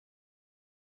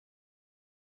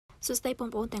សួស្តីបង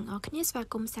ប្អូនទាំងអស់គ្នាស្វា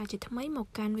គមន៍សាជាថ្មីមក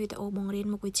កាន់វីដេអូបង្រៀន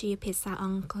មុខវិជ្ជាភាសាអ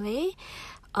ង់គ្លេស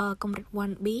កម្រិត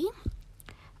 1B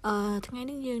ថ្ងៃ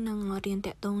នេះយើងនឹងរៀន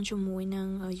តាក់ទងជាមួយនឹង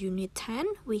Unit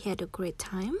 10 We had a great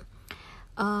time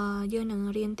យើងនឹង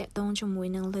រៀនតាក់ទងជាមួយ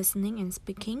នឹង listening and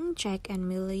speaking Jack and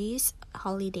Millie's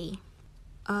holiday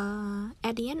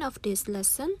at the end of this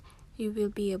lesson you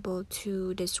will be able to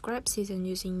describe season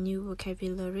using new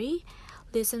vocabulary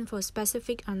listen for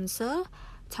specific answer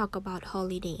talk about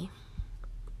holiday.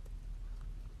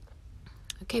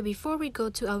 Okay, before we go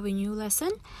to our new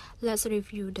lesson, let's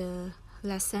review the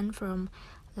lesson from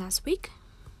last week.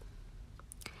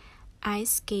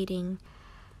 Ice skating,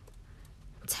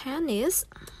 tennis,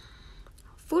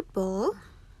 football,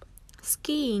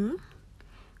 skiing,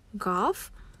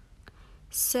 golf,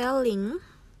 sailing,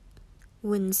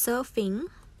 windsurfing,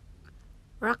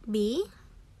 rugby,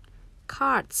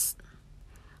 cards,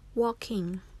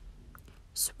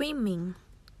 walking,swimming,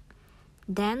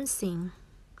 dancing,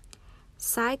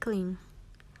 cycling,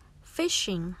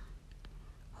 fishing,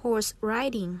 horse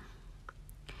riding.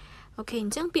 Okay, អ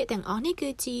ញ្ចឹងពាក្យទាំងអស់នេះគឺ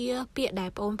ជាពាក្យដែល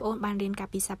បងប្អូនបានរៀនកាល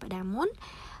ពីសប្តាហ៍មុន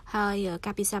ហើយ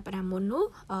កាលពីសប្តាហ៍មុននោះប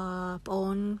ងប្អូ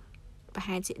នប្រ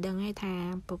ហែលជាដឹងហើយថា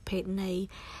ប្រភេទនៃ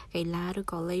កីឡាឬ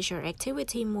ក៏ leisure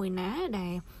activity មួយណាដែ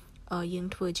លយើង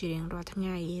ធ្វើជារៀងរាល់ថ្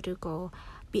ងៃឬក៏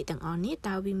ពាក្យទាំងអស់នេះ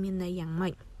តើវាមានន័យយ៉ាង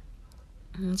ម៉េច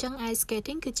អញ្ចឹង ice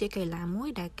skating គឺជាកីឡាមួយ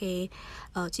ដែលគេ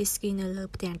ជិះស្គីនៅលើ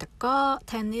ផ្ទាំងទឹកកក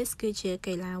tennis គឺជា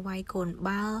កីឡាវាយកូន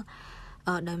បាល់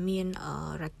ដែលមាន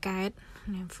រ៉ាកែត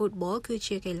football គឺ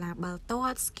ជាកីឡាបាល់ទា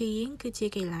ត់ skiing គឺជា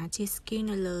កីឡាជិះស្គី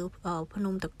នៅលើភ្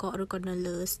នំទឹកកកឬក៏នៅ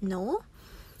លើ snow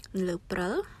នៅលើព្រិ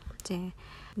លចា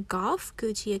golf គឺ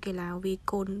ជាកីឡាវាយ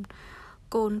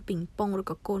កូនពីងប៉ុងឬ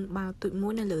ក៏កូនបាល់ទូចមួ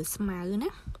យនៅលើស្មៅណា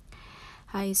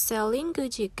ហើយ sailing គឺ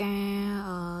ជាការ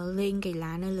លេងកី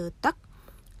ឡានៅលើទឹក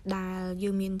ដែលយើ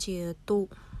ងមានជាទូក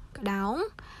ក្តោង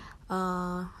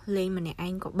លេងម្នាក់ឯ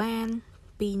ងក៏បាន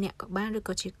2នាក់ក៏បានឬ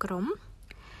ក៏ជាក្រុម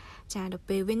ចាដល់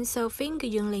ពេល windsurfing គឺ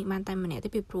យើងលេងបានតែម្នាក់ទេ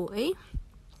ពីព្រោះអី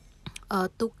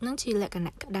ទូកហ្នឹងជាលក្ខ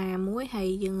ណៈក្តារមួយហើយ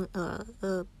យើង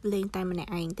លេងតែម្នា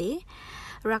ក់ឯងទេ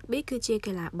rugby គឺជា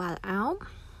កីឡាបាល់ឱប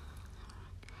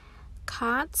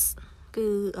cards គឺ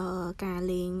ការ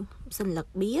លេងសន្លឹក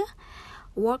បៀ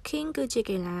walking គឺជា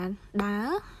កីឡាដើរ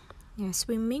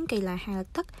swimming កីឡាហែល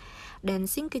ទឹក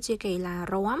dancing គឺជាកីឡា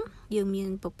រាំយើងមាន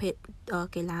ប្រភេទ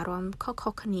កីឡារាំខុស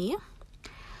ៗគ្នា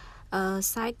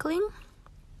cycling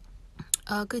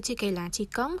គឺជាកីឡាជិះ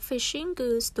កង់ fishing គឺ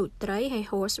ស្ទូចត្រីហើយ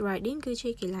horse riding គឺជា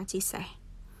កីឡាជិះសេះ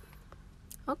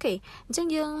អូខេអញ្ចឹង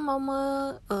យើងមកមើល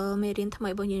មេរៀនថ្មី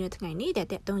របស់យើងនៅថ្ងៃនេះដែល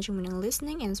តាក់ទងជាមួយនឹង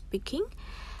listening and speaking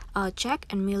Jack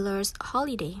and Miller's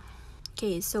holiday.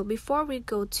 Okay, so before we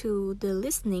go to the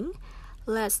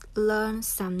listening,Let's learn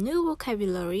some new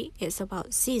vocabulary. It's about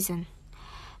season.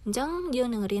 អញ្ចឹងយើង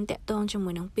នឹងរៀនតាក់ទងជាមួ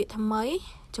យនឹងពាក្យថ្មី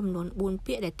ចំនួន4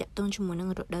ពាក្យដែលតាក់ទងជាមួយនឹង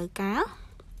រដូវកាល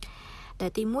ដែ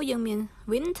លទី1យើងមាន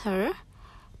winter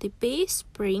ទី2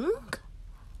 spring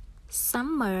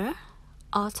summer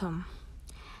autumn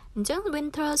អញ្ចឹង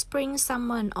winter spring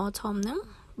summer and autumn ហ្នឹង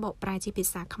បកប្រែជាភា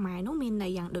សាខ្មែរនោះមានន័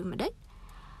យយ៉ាងដូចម្ដេច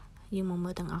យើងមក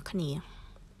មើលទាំងអស់គ្នា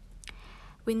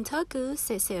winter គឺ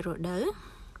សេសរដូវ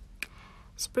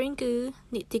Spring គឺ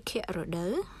និតិខៈរដូ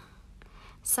វ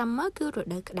Summer គឺរ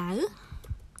ដូវក្តៅ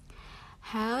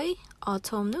ហើយ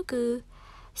Autumn នោះគឺ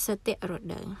សតិរ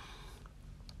ដូវ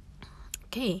អូ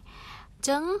ខេអញ្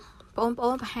ចឹងបងប្អូ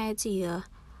នប្រហែលជា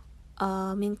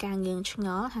មានការងឿងឆ្ង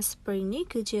ល់ថា Spring នេះ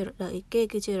គឺជារដូវអីគេ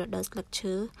គឺជារដូវស្លឹក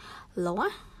ឈើលា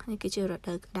ស់នេះគឺជារ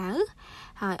ដូវក្តៅ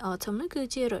ហើយ Autumn នេះគឺ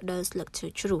ជារដូវស្លឹកឈើ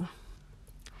ជ្រុះ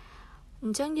អ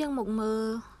ញ្ចឹងយើងមកមើល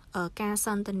ការស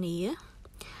ន្ទនា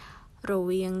រ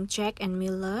វាង Jack and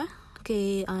Miller គេ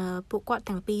ពួកគាត់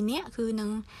ទាំងពីរនាក់គឺនឹ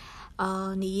ង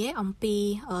និយាយអំពី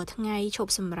ថ្ងៃឈ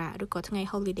ប់សម្រាកឬក៏ថ្ងៃ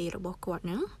holiday របស់គាត់ហ្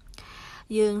នឹង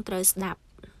យើងត្រូវស្ដាប់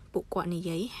ពួកគាត់និ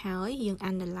យាយហើយយើង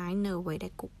underline នៅអ្វីដែ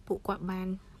លពួកគាត់បាន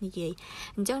និយាយ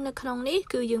អញ្ចឹងនៅក្នុងនេះ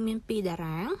គឺយើងមាន2តា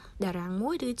រាងមួ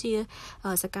យគឺជា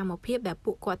សកម្មភាពដែល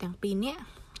ពួកគាត់ទាំងពីរនាក់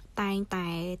តែងតែ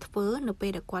ធ្វើនៅពេ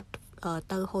លដែលគាត់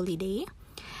ទៅ holiday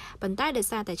ប៉ុន្តែដោយ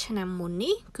សារតែឆ្នាំមុន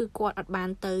នេះគឺគាត់អត់បាន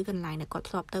ទៅកន្លែងដែលគាត់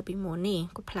ធ្លាប់ទៅពីមុននេះ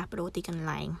គាត់ផ្លាស់ប្ដូរទីកន្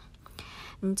លែង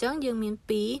អញ្ចឹងយើងមាន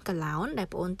2កន្លោនដែល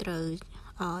បងអូនត្រូវ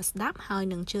ស្ដាប់ហើយ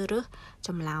នឹងជ្រើសរើសច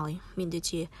ម្លើយមានដូច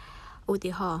ជាឧ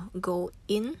ទាហរណ៍ go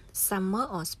in summer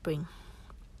or spring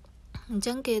អញ្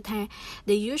ចឹងគេថា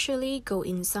they usually go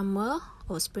in summer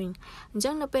or spring អញ្ចឹ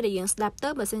ងនៅពេលដែលយើងស្ដាប់ទៅ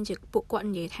បើសិនជាពួកគាត់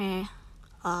និយាយថា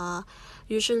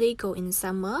usually go in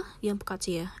summer យើងប្រកាស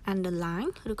ជា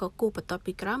underline ឬក៏គូបន្ទាត់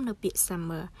ពីក្រោមនៅពាក្យ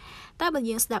summer តែបើ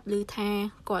យើងស្ដាប់ឮថា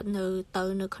គាត់នៅ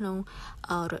ក្នុង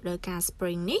រដូវកាល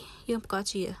spring នេះយើងប្រកាស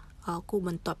ជា គូប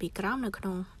ន្ទាប់ពីក្រោមនៅក្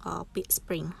នុងពាក្យ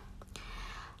spring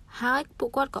ហើយពួក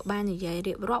គាត់ក៏បាននិយាយ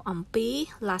រៀបរាប់អំពី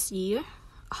last year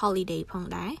holiday ផង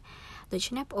ដែរដូ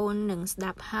ច្នេះបងអូននឹងស្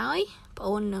ដាប់ហើយបង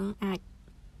អូននឹងអាច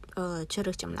ជ្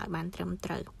រើសចម្លើយបានត្រឹម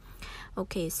ត្រូវ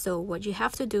Okay, so what you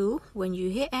have to do when you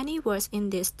hear any words in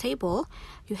this table,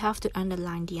 you have to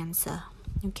underline the answer.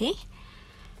 Okay?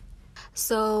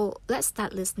 So let's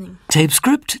start listening. Tape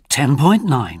script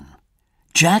 10.9.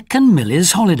 Jack and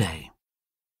Millie's holiday.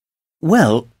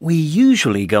 Well, we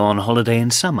usually go on holiday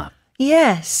in summer.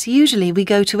 Yes, usually we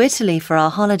go to Italy for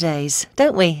our holidays,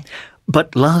 don't we?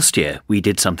 But last year we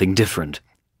did something different.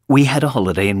 We had a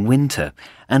holiday in winter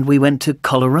and we went to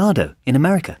Colorado in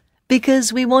America.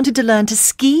 Because we wanted to learn to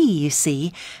ski, you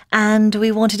see, and we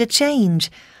wanted a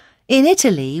change. In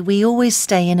Italy, we always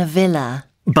stay in a villa.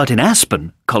 But in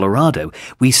Aspen, Colorado,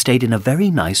 we stayed in a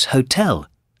very nice hotel.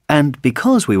 And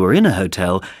because we were in a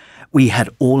hotel, we had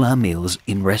all our meals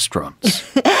in restaurants.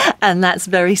 And that's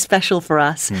very special for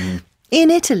us. In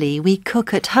Italy, we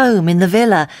cook at home in the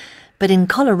villa. But in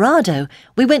Colorado,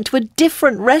 we went to a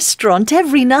different restaurant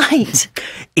every night.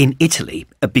 In Italy,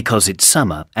 because it's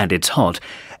summer and it's hot,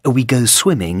 we go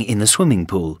swimming in the swimming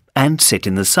pool and sit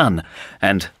in the sun.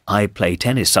 And I play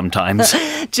tennis sometimes.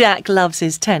 Jack loves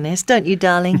his tennis, don't you,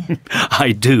 darling?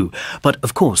 I do. But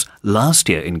of course, last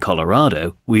year in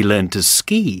Colorado, we learned to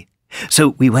ski.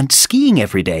 So we went skiing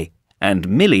every day. And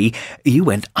Millie, you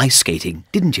went ice skating,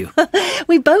 didn't you?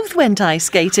 We both went ice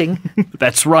skating.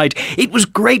 That's right. It was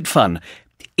great fun.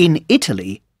 In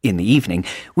Italy, in the evening,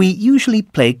 we usually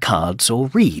play cards or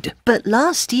read. But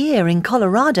last year in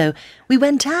Colorado, we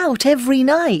went out every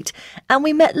night and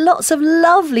we met lots of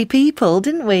lovely people,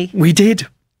 didn't we? We did.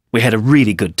 We had a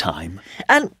really good time.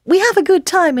 And we have a good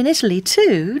time in Italy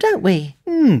too, don't we?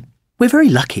 We're very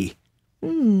lucky.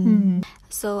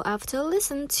 So after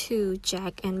listening to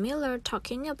Jack and Miller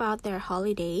talking about their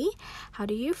holiday, how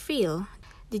do you feel?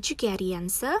 Did you get the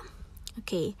answer?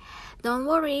 Okay, don't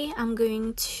worry, I'm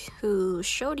going to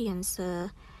show the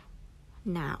answer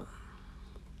now.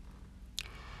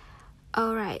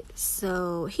 Alright,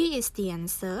 so here is the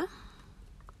answer.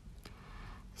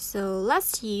 So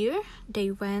last year,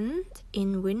 they went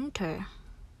in winter.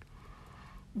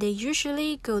 They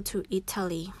usually go to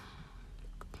Italy.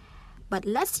 But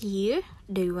last year,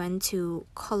 they went to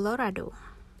Colorado.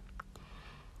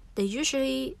 They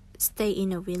usually stay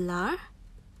in a villa,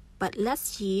 but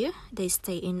last year, they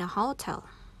stay in a hotel.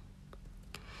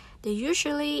 They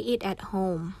usually eat at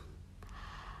home,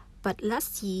 but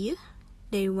last year,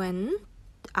 they went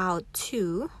out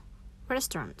to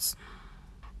restaurants.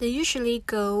 They usually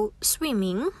go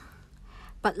swimming,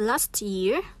 but last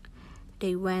year,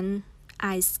 they went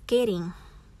ice skating.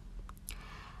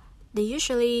 They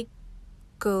usually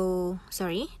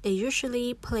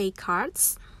play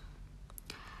cards,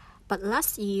 but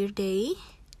last year they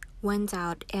went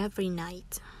out every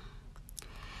night.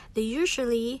 They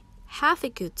usually have a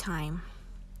good time,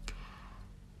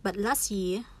 but last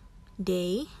year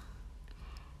they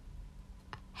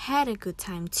had a good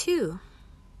time too.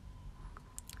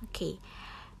 Okay.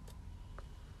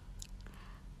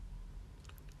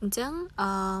 អញ្ចឹង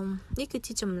នេះគឺ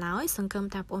ជាចម្លើយសង្ឃឹម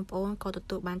ថាបងប្អូនក៏ទ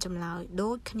ទួលបានចម្លើយដូ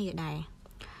ចគ្នាដែរ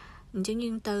អញ្ចឹង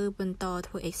យើងទៅបន្ត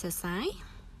ធ្វើ exercise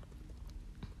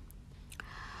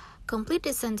complete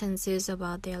the sentences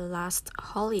about their last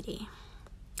holiday.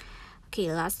 Okay,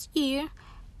 last year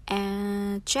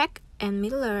Jack and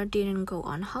Miller didn't go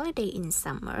on holiday in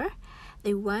summer.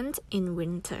 They went in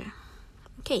winter.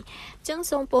 Okay, អញ្ចឹង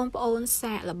សូមបងប្អូន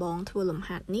សាកល្បងធ្វើលំ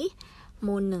ហាត់នេះ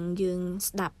មុននឹងយើង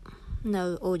ស្ដាប់នៅ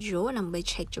audio ដើម្បី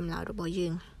check ចម្លើយរបស់យើ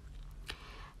ង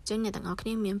អញ្ចឹងអ្នកទាំងអស់គ្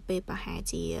នាមានពេលប្រហែល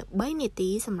ជា3នាទី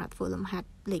សម្រាប់ធ្វើលំហាត់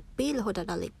លេខ2រហូត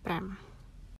ដល់លេខ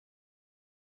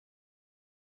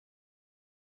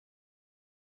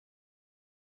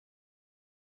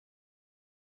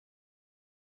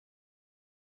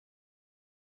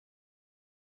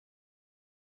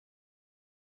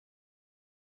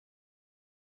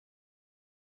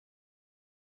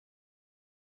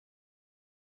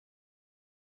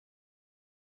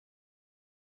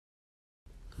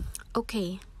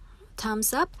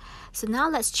thumbs up. So now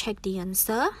let's check the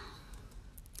answer.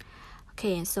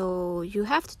 Okay, so you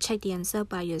have to check the answer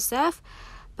by yourself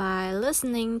by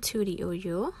listening to the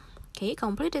audio. Okay,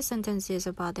 complete the sentences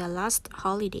about their last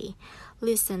holiday.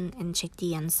 Listen and check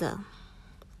the answer.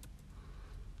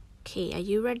 Okay, are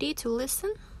you ready to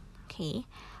listen? Okay,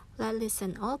 let's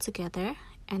listen all together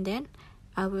and then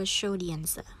I will show the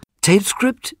answer. Tape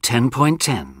script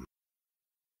 10.10.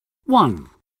 1.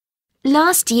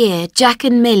 Last year, Jack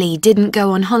and Millie didn't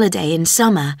go on holiday in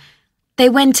summer. They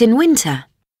went in winter.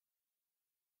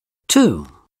 2.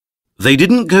 They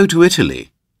didn't go to Italy.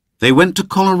 They went to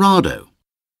Colorado.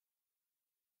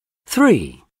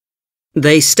 3.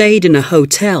 They stayed in a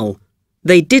hotel.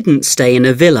 They didn't stay in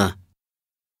a villa.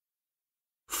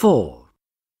 4.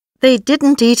 They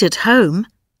didn't eat at home.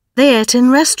 They ate in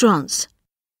restaurants.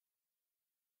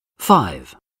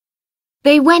 5.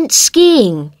 They went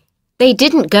skiing. They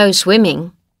didn't go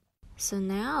swimming. So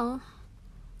now,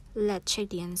 let's check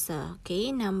the answer.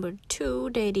 Okay, number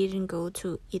 2, they didn't go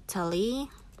to Italy.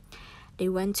 They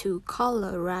went to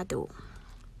Colorado.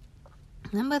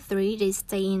 Number 3, they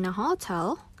stay in a hotel.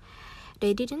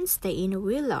 They didn't stay in a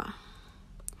villa.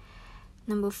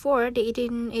 Number 4, they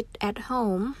didn't eat at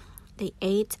home. They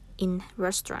ate in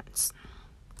restaurants.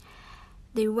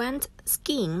 They went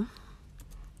skiing.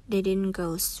 They didn't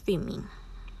go swimming.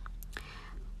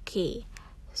 Okay,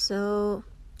 so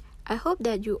I hope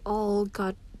that you all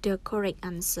got the correct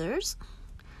answers.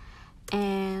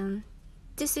 And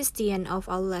this is the end of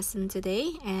our lesson today.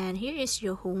 And here is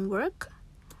your homework.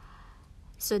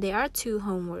 So there are 2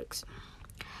 homeworks.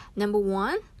 Number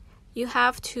 1, you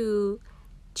have to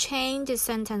change the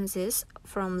sentences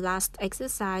from last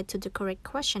exercise to the correct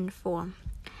question form.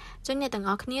 ចឹងអ្នកទាំង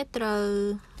អស់គ្នាត្រូវ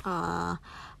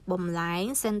បំលែង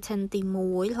sentence ទី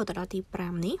1រហូតដល់ទី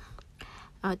5នេះ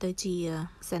ឲ្យទៅជា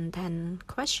sentence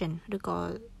question ឬក៏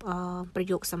ប្រ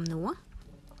យោគសំណួរ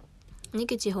នេះ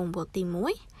គឺជា homework ទី1ប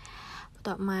ន្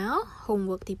ទាប់មក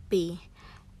homework ទី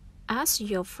2 ask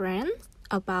your friend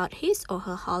about his or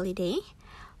her holiday.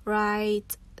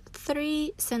 Write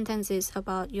 3 sentences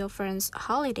about your friend's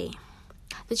holiday.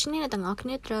 ដូច្នេះអ្នកទាំងអស់គ្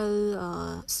នាត្រូវ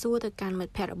សួរទៅកាន់មិ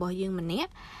ត្តភ័ក្តិរបស់យើងម្នា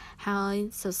ក់ហើយ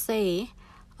សរសេរ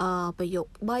ប្រយោគ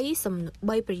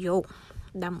3ប្រយោគ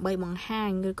ដើម្បីបង្ហាញ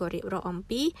ឬក៏រៀបរាប់អំ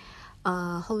ពី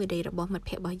holiday របស់មិត្ត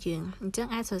ភ័ក្តិរបស់យើងអញ្ចឹង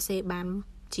អាចសរសេរបាន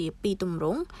ជា2ទម្រ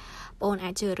ង់បងប្អូនអា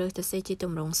ចជ្រើសរើសសរសេរជាទ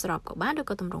ម្រង់ស្របក៏បានឬ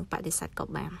ក៏ទម្រង់បដិសេធក៏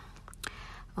បាន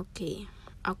អូខេ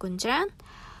អរគុណច្រើន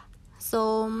សូ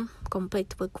ម complete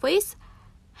ធ្វើ quiz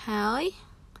ហើយ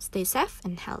stay safe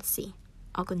and healthy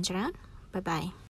អរគុណច្រើន bye bye